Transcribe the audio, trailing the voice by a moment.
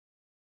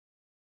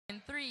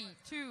In 3,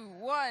 2,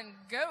 1,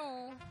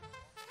 go.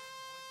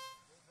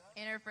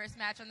 In our first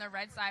match on the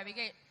red side, we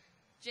get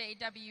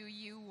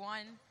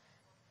JWU1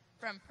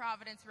 from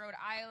Providence, Rhode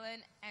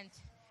Island, and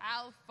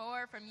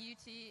TAL4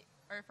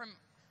 from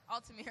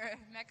Altamira,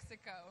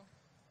 Mexico.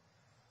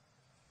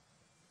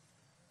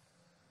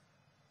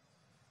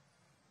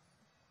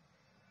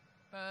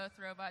 Both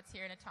robots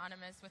here in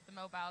autonomous with the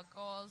mobile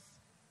goals.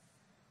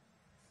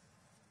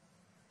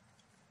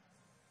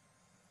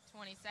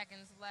 20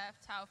 seconds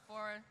left.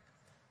 TAL4,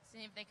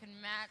 see if they can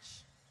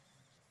match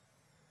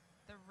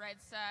the red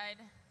side.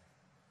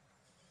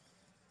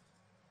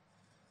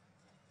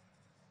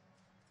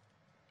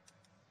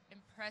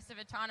 Impressive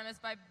autonomous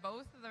by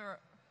both of the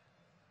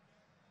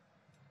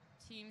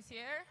teams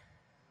here.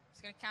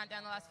 Just going to count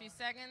down the last few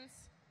seconds.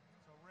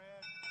 So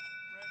red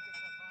gets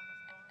autonomous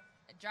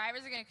bonus.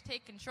 Drivers are going to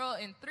take control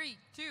in 3,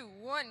 2,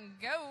 1,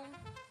 go.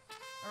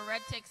 Or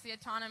red takes the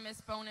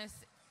autonomous bonus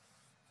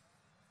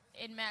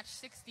in match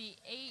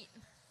 68.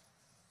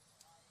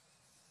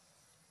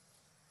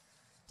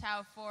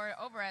 TAL4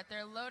 over at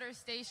their loader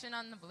station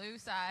on the blue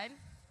side.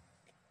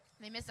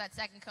 They missed that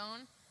second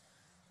cone.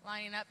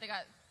 Lining up, they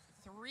got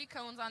 3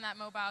 cones on that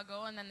mobile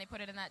goal, and then they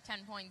put it in that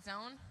 10-point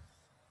zone.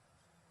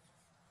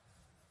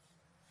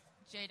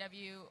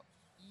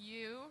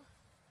 JWU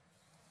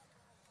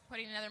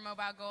putting another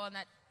mobile goal in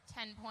that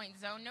 10-point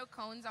zone. No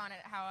cones on it,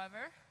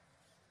 however.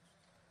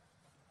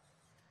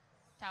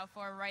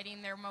 TAL4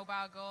 writing their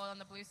mobile goal on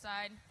the blue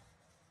side.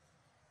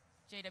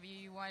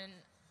 JWU1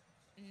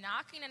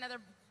 knocking another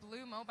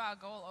blue mobile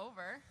goal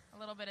over. A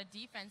little bit of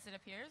defense, it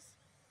appears.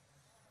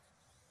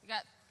 We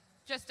got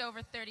just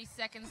over 30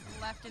 seconds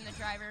left in the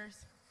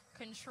driver's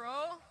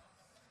control.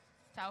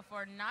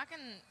 TAL4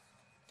 knocking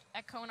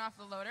a cone off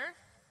the loader.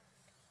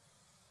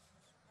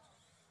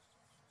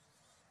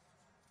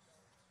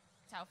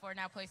 TAL4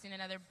 now placing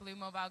another blue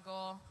mobile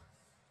goal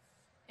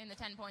in the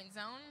 10-point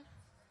zone.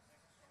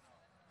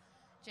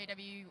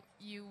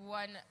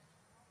 JWU1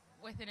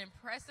 with an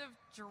impressive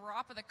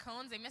drop of the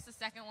cones. They missed the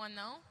second one,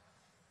 though.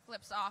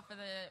 Flips off of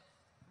the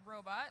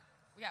robot.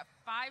 We got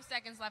 5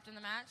 seconds left in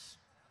the match.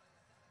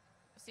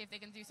 Let's see if they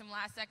can do some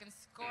last-second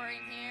scoring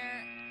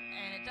here.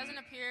 And it doesn't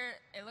appear,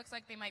 it looks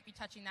like they might be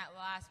touching that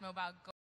last mobile goal.